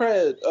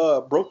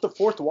Launchpad broke the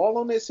fourth wall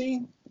on that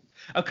scene?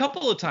 A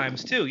couple of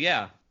times too,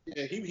 yeah.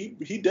 Yeah,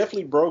 he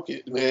definitely broke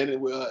it, man.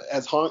 In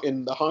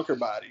the Honker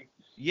body.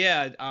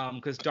 Yeah,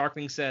 because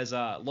Darkwing says,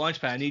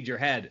 "Launchpad, I need your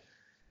head,"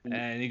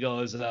 and he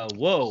goes,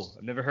 "Whoa,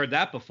 I've never heard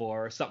that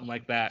before," or something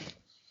like that.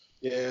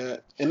 Yeah,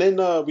 and then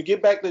we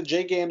get back to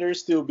Jagander and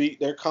Steelbeak.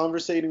 They're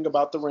conversating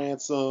about the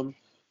ransom.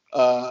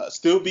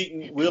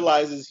 Steelbeak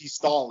realizes he's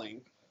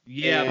stalling.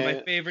 Yeah,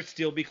 my favorite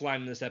Steelbeak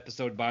line in this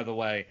episode, by the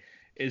way,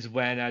 is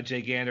when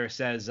Jagander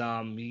says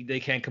they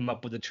can't come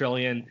up with $1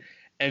 trillion,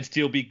 and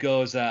Steelbeak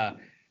goes,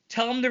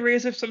 "Tell them to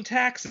raise up some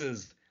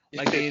taxes."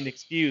 Like they need an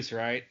excuse,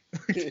 right?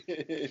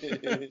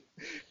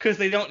 Because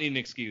they don't need an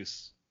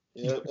excuse.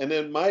 Yeah, and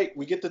then Mike,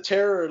 we get the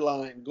terror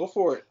line. Go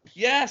for it.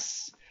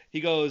 Yes!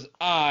 He goes,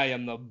 "I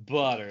am the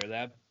butter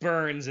that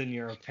burns in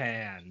your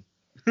pan."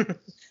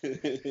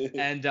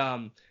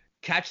 And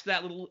catch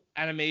that little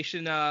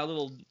animation, that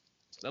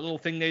little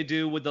thing they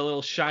do with the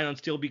little shine on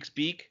Steelbeak's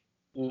beak?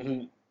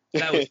 Mm-hmm.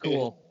 That was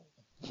cool.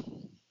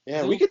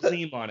 Yeah, we get the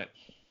gleam on it.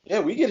 Yeah,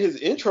 we get his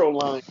intro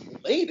line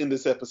late in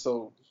this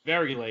episode.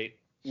 Very late.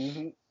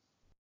 Mm-hmm.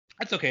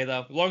 That's okay,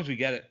 though, as long as we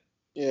get it.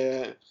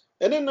 Yeah.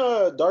 And then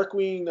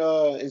Darkwing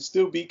and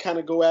Steelbeak kind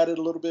of go at it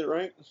a little bit,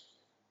 right?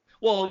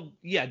 Well,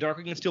 yeah,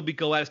 Darkwing and Steelbeak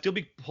go at it.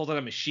 Steelbeak pulls out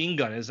a machine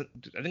gun, isn't?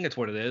 I think that's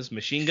what it is,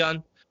 machine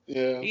gun.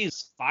 Yeah.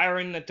 He's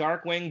firing at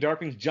Darkwing.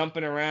 Darkwing's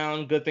jumping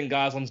around. Good thing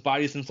Goslin's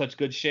body's in such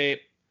good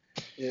shape.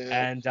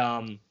 Yeah. And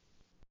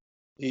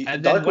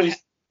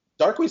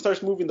Darkwing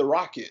starts moving the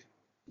rocket.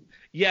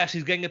 Yes,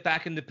 he's getting it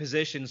back into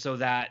position so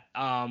that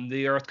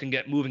the Earth can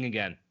get moving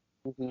again.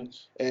 Mm-hmm.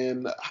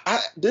 And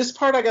this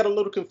part I got a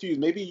little confused.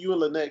 Maybe you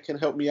and Lynette can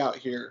help me out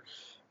here.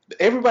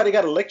 Everybody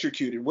got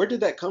electrocuted. Where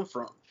did that come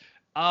from?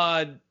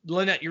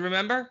 Lynette, you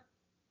remember?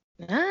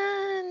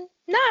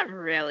 Not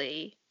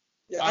really.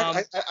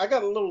 Yeah, I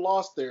got a little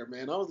lost there,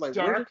 man. I was like,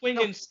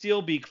 Darkwing and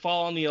Steelbeak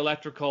fall on the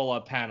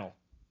electrical panel.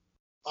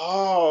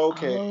 Oh,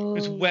 okay.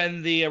 Because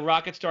when the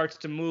rocket starts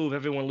to move,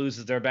 everyone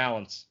loses their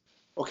balance.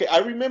 Okay, I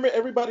remember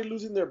everybody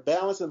losing their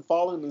balance and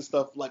falling and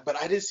stuff, but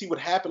I didn't see what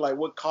happened, like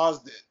what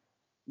caused it.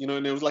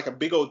 And it was like a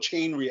big old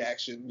chain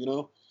reaction,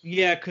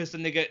 Yeah, because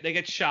then they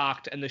get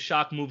shocked, and the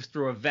shock moves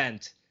through a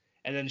vent,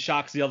 and then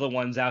shocks the other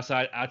ones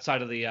outside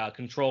of the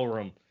control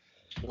room.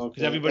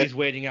 Because everybody's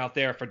waiting out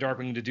there for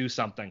Darkwing to do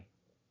something.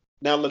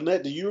 Now,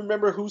 Lynette, do you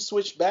remember who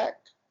switched back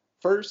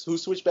first?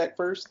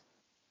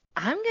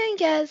 I'm going to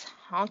guess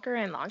Honker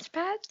and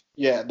Launchpad.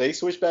 Yeah, they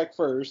switched back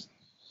first.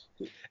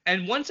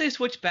 And once they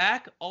switch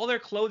back, all their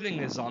clothing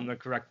is on the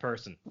correct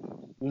person.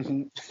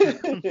 Mm-hmm.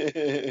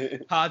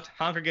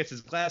 Honker gets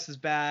his glasses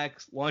back.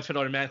 Launchpad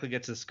automatically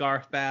gets his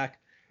scarf back.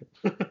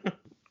 Yeah,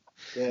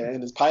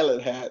 and his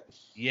pilot hat.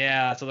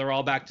 Yeah, so they're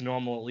all back to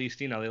normal at least.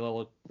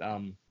 The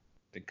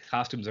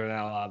costumes are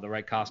now the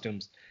right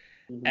costumes.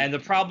 Mm-hmm. And the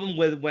problem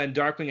with when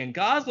Darkwing and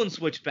Goslin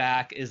switch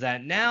back is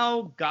that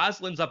now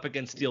Goslin's up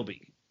against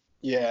Steelbeak.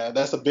 Yeah,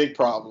 that's a big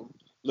problem.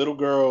 Little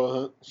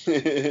girl,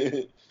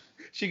 huh?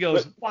 She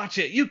goes, "Watch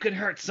it, you could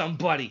hurt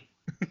somebody."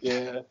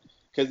 Yeah,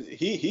 because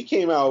he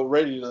came out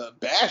ready to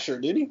bash her,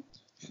 didn't he?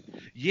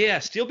 Yeah,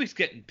 Steelbeak's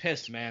getting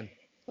pissed, man.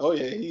 Oh,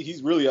 yeah,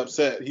 he's really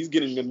upset. He's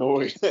getting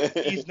annoyed.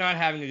 He's not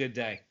having a good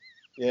day.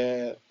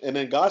 Yeah, and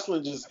then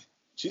Goslin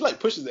she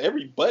pushes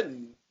every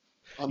button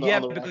on the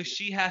because rocket.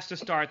 She has to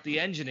start the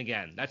engine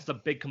again. That's the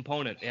big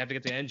component. They have to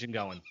get the engine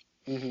going.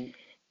 Mm-hmm.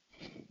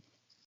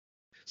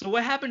 So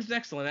what happens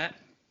next, Lynette?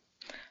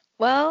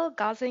 Well,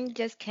 Goslin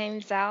just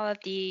comes out of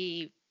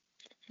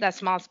that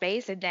small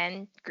space and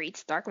then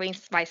greets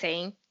Darkwing by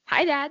saying,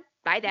 "Hi, Dad.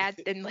 Bye,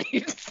 Dad," then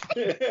leaves.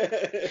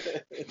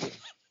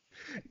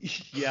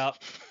 Yep.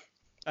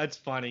 That's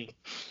funny.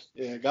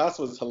 Yeah, Goss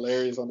was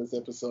hilarious on this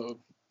episode.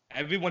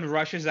 Everyone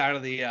rushes out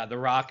of the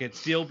rocket.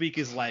 Steelbeak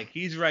is like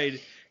he's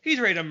ready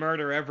to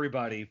murder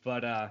everybody,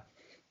 but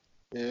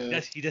Yeah.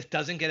 he just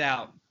doesn't get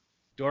out.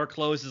 Door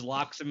closes,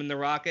 locks him in the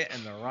rocket,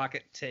 and the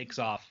rocket takes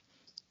off.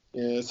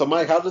 Yeah. So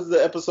Mike, how does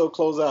the episode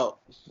close out?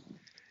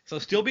 So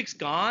Steelbeak's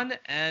gone,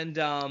 and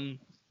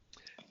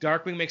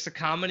Darkwing makes a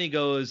comment. He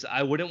goes,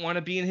 "I wouldn't want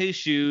to be in his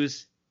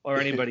shoes or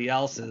anybody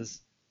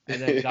else's."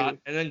 And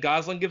then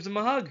Gosling gives him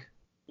a hug.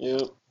 Yeah.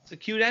 It's a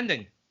cute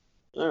ending.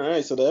 All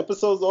right. So the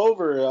episode's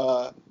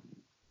over.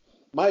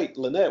 Mike,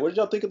 Lynette, what did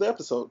y'all think of the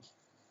episode?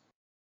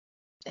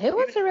 It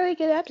was a really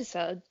good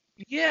episode.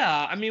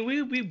 Yeah, I mean,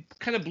 we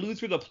kind of blew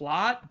through the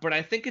plot, but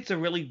I think it's a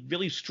really,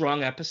 really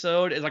strong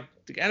episode. It's like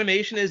the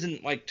animation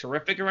isn't like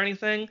terrific or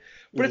anything,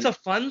 but it's a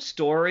fun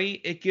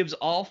story. It gives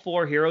all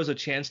four heroes a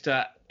chance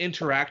to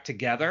interact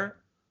together.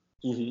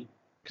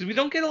 Because we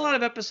don't get a lot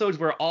of episodes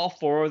where all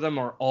four of them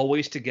are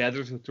always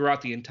together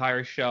throughout the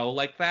entire show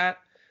like that.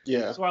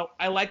 Yeah. So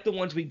I like the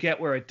ones we get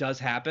where it does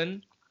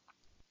happen.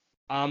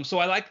 So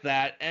I like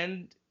that.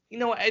 And, you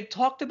know, I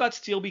talked about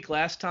Steelbeak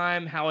last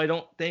time, how I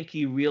don't think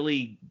he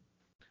really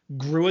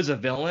grew as a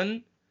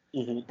villain,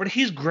 but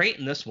he's great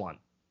in this one.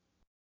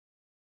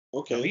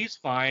 Okay. So he's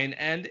fine,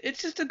 and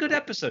it's just a good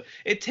episode.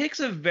 It takes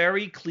a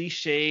very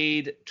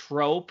cliched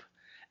trope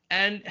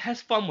and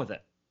has fun with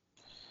it.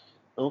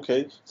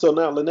 Okay. So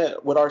now,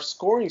 Lynette, with our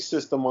scoring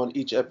system on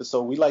each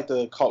episode, we like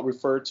to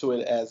refer to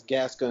it as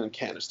gas gun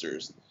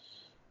canisters.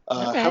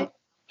 Okay.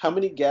 How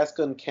many gas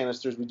gun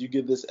canisters would you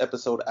give this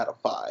episode out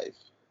of 5?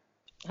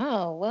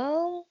 Oh,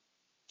 well,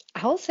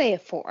 I'll say a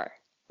 4.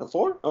 A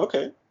 4?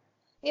 Okay.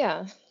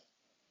 Yeah.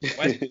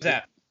 Why is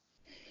that?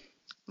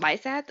 Why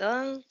is that?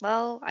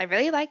 Well, I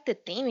really like the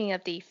theming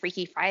of the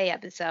Freaky Friday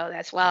episode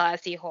as well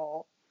as the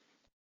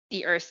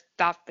Earth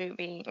stopped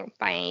moving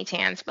by any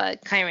chance,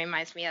 but kind of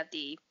reminds me of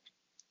the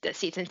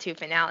season 2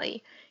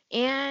 finale.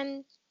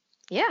 And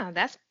yeah,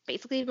 that's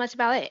basically much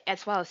about it,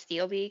 as well as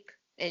Steelbeak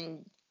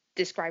and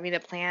describing the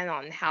plan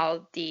on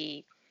how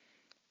the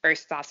Earth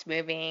stops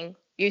moving,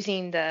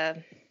 using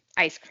the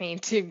ice cream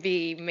to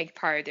make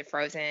part of the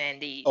frozen and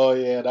the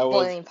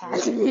boiling pot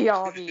to be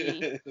all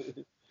the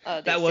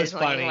that was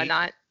sizzling funny. and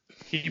whatnot.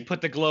 He put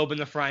the globe in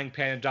the frying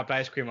pan and dropped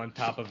ice cream on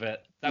top of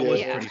it. That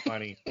was pretty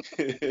funny.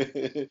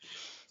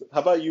 How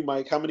about you,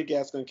 Mike? How many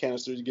gas gun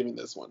canisters are you giving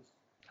this one?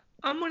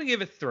 I'm going to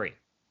give it 3.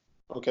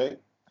 Okay.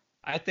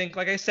 I think,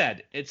 like I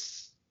said,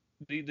 it's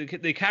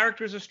the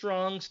characters are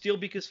strong,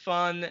 Steelbeak is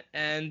fun,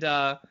 and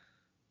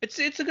it's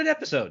a good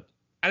episode.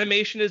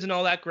 Animation isn't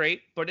all that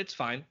great, but it's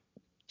fine.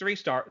 3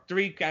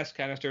 gas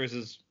canisters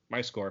is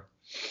my score.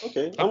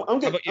 Okay. I'm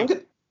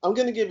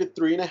gonna give it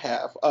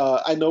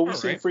 3.5. I know we've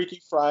seen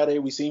Freaky Friday,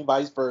 we've seen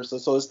vice versa,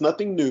 so it's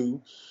nothing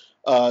new.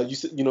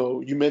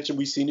 You mentioned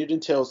we've seen it in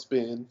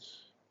Tailspin.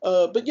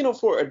 But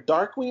for a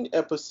Darkwing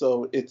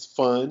episode, it's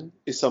fun.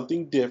 It's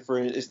something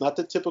different. It's not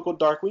the typical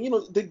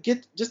Darkwing. To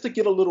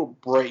get a little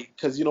break,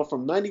 because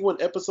from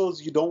 91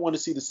 episodes, you don't want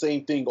to see the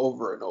same thing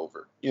over and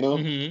over.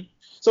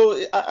 So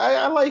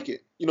I like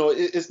it.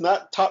 It's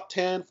not top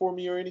 10 for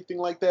me or anything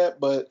like that,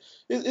 but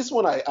it's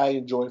one I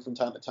enjoy from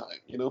time to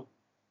time.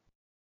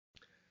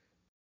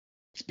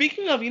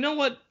 Speaking of, you know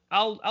what?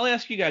 I'll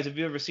ask you guys if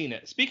you've ever seen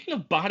it. Speaking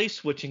of body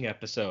switching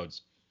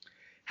episodes.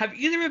 Have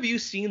either of you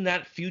seen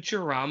that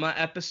Futurama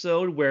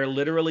episode where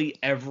literally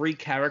every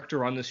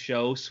character on the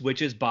show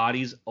switches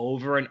bodies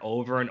over and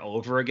over and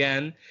over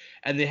again,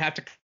 and they have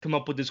to come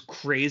up with this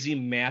crazy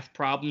math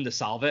problem to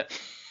solve it?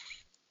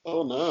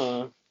 Oh,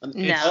 no.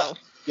 No.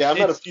 I'm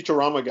not a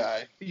Futurama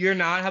guy. You're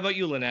not? How about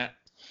you, Lynette?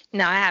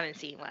 No, I haven't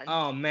seen one.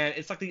 Oh, man.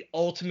 It's like the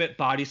ultimate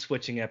body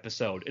switching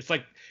episode. It's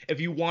like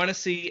if you want to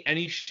see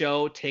any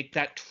show take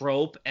that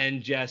trope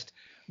and just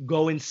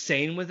go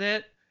insane with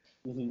it,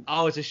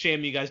 oh, it's a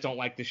shame you guys don't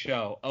like the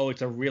show. Oh,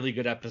 it's a really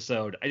good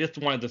episode. I just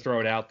wanted to throw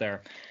it out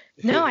there.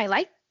 No, I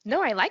like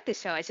the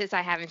show. It's just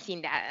I haven't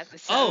seen that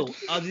episode.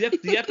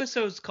 The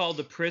episode's called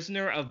The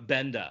Prisoner of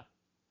Benda.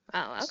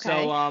 Oh, okay.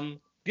 So,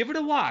 give it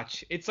a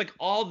watch. It's like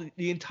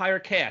the entire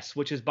cast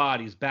switches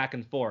bodies back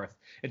and forth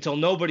until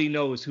nobody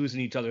knows who's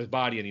in each other's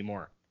body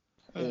anymore.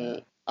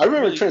 Yeah. I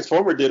remember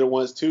Transformer did it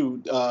once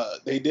too.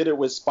 They did it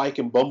with Spike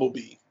and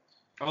Bumblebee.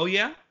 Oh,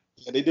 yeah?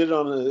 Yeah, they did it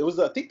on. It was,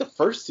 I think, the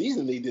first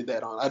season they did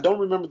that on. I don't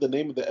remember the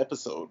name of the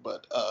episode,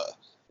 but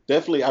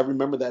definitely I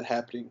remember that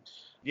happening.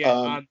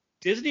 Yeah,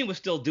 Disney was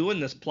still doing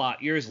this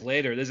plot years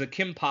later. There's a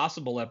Kim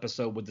Possible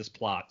episode with this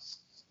plot.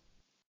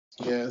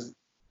 Yes.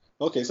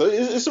 Okay, so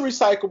it's a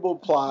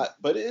recyclable plot,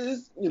 but it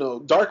is,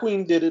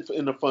 Darkwing did it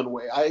in a fun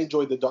way. I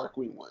enjoyed the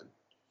Darkwing one.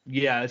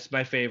 Yeah, it's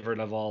my favorite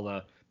of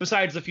all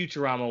besides the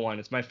Futurama one.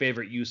 It's my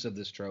favorite use of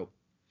this trope.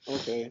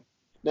 Okay.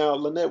 Now,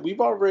 Lynette,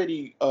 we've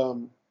already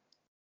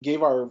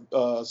gave our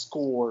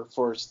score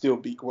for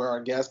Steelbeak, where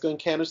our gas gun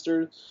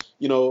canister,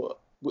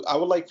 I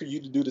would like for you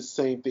to do the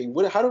same thing.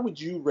 How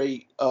would you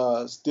rate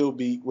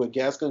Steelbeak with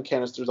gas gun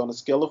canisters on a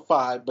scale of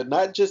 5, but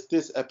not just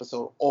this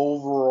episode,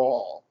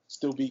 overall?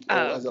 Steelbeak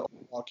as an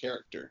overall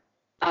character.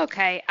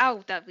 Okay,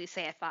 I'll definitely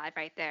say a 5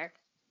 right there.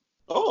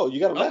 Oh, you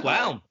got him that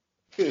high. Wow.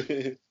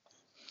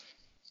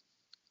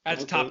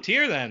 That's top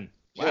tier then.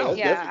 Yeah, Wow. that's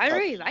Yeah, definitely I top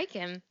really tier. like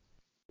him.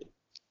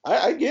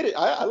 I get it.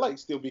 I like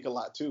Steelbeak a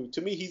lot too.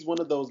 To me, he's one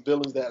of those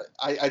villains that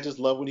I just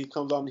love when he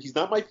comes on. He's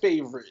not my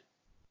favorite,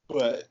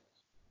 but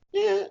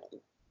yeah,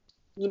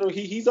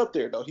 he's up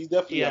there though. He's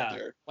definitely up Yeah.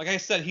 there. Like I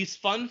said, he's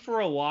fun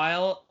for a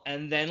while,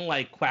 and then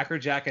like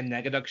Quackerjack and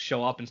Negaduck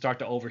show up and start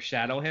to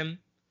overshadow him.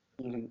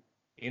 Hmm.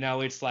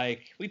 It's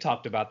like we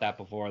talked about that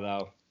before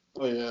though,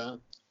 Oh yeah.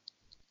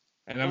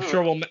 and I'm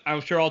All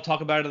sure I'll talk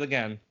about it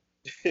again.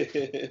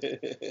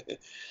 right.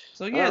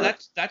 So yeah, All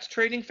right. that's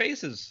Trading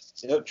Faces.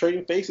 Yep,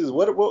 Trading Faces.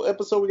 What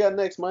episode we got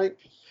next, Mike?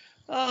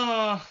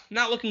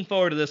 Not looking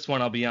forward to this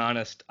one, I'll be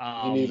honest.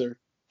 Me neither.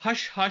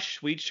 Hush Hush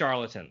Sweet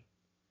Charlatan.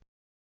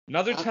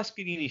 Another I-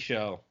 Tuskegee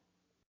show.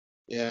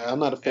 Yeah, I'm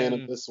not a fan of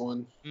And- this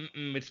one.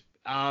 It's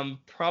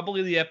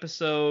probably the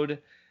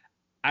episode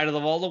out of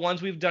all the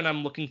ones we've done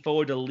I'm looking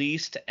forward to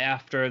least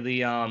after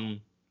the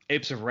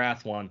Apes of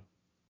Wrath one.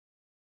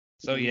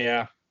 So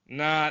yeah,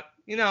 not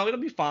it'll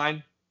be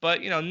fine,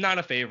 but not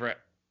a favorite.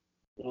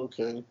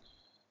 Okay.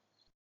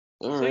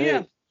 All So right.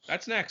 yeah,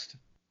 that's next.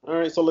 All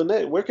right. So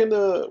Lynette, where can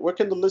the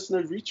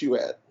listeners reach you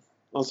at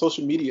on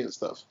social media and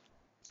stuff?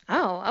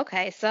 Oh,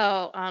 okay.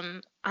 So,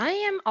 I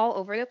am all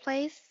over the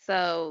place.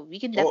 So you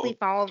can definitely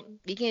follow.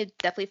 You can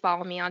definitely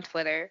follow me on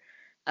Twitter.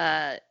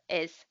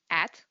 It's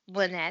at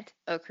Lynette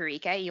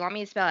Okoroike. You want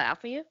me to spell it out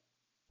for you?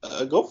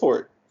 Go for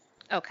it.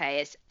 Okay,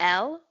 it's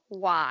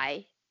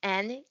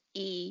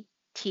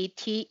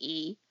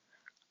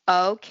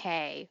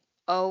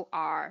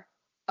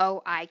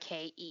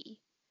LYNETTEOKOROIKE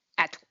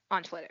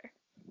on Twitter.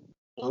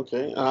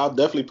 Okay, I'll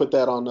definitely put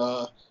that on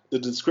the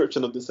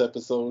description of this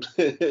episode.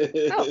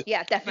 Oh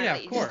yeah,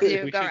 definitely. of course.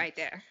 Just We go should- right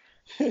there.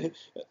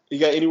 You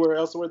got anywhere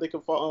else where they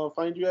can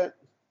find you at?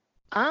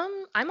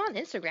 I'm on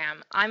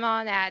Instagram. I'm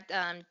on at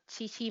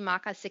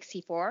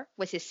chichimaka64,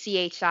 which is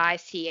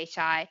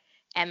CHICHIMAKA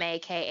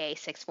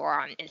 64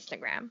 on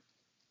Instagram.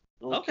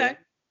 Okay.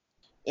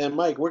 And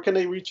Mike, where can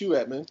they reach you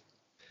at, man?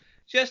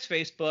 Just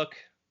Facebook.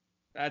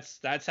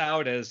 That's how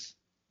it is.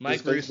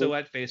 Mike Just Russo Facebook?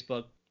 at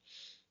Facebook.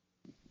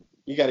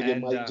 You got to get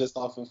And, Mike just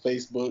off of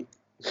Facebook.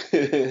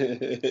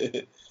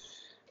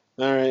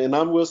 All right, and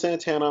I'm Will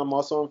Santana. I'm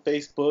also on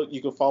Facebook.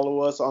 You can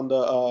follow us on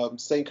the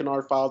St.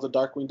 Canard Files, the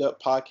Darkwing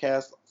Duck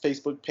podcast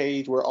Facebook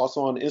page. We're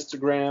also on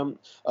Instagram.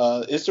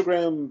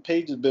 Instagram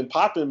page has been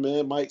popping,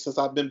 man, Mike, since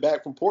I've been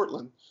back from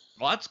Portland.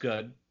 Well, that's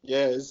good.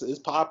 Yeah, it's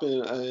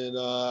popping,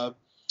 and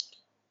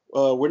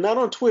we're not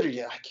on Twitter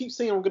yet. I keep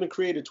saying I'm going to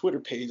create a Twitter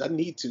page. I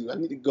need to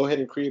go ahead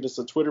and create us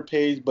a Twitter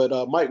page.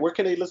 But Mike, where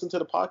can they listen to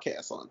the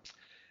podcast on?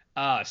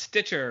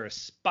 Stitcher,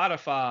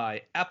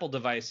 Spotify, Apple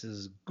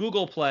devices,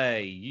 Google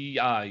Play,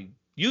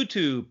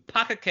 YouTube,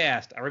 Pocket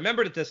Cast. I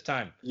remembered it this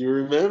time. You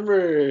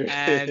remember?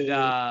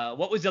 And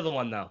what was the other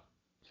one though?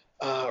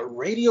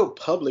 Radio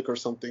Public or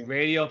something.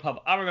 Radio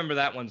Public. I'll remember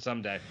that one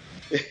someday.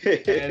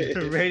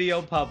 And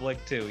Radio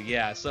Public too.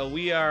 Yeah. So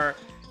we are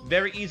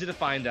very easy to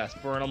find us.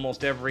 We're on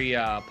almost every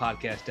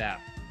podcast app,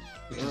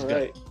 which is All good.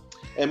 right.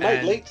 And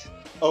Mike, And-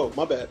 Oh,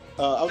 my bad.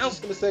 I was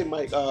just gonna say,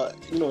 Mike.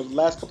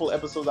 Last couple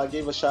episodes I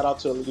gave a shout out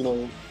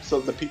to so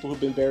the people who've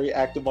been very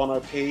active on our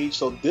page.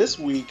 So this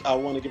week I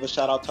want to give a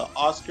shout out to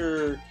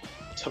Oscar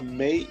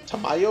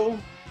Tamayo.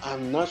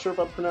 I'm not sure if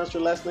I pronounced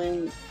your last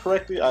name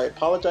correctly. I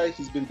apologize.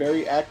 He's been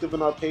very active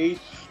in our page,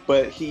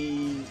 but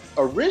he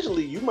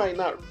originally, you might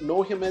not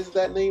know him as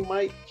that name,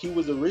 Mike. He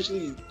was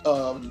originally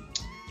on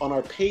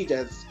our page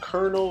as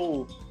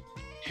Colonel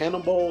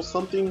Hannibal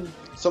something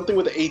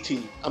with an AT.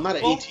 I'm not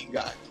an AT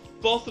guy.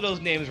 Both of those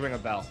names ring a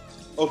bell.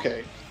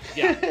 Okay.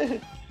 Yeah.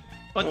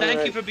 But thank you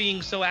Alright. for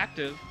being so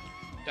active.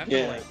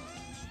 Definitely.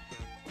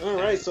 Yeah. All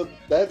right, so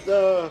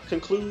that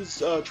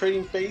concludes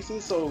Trading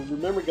Faces. So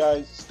remember,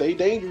 guys, stay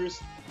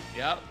dangerous.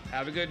 Yep.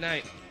 Have a good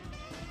night.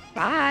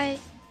 Bye.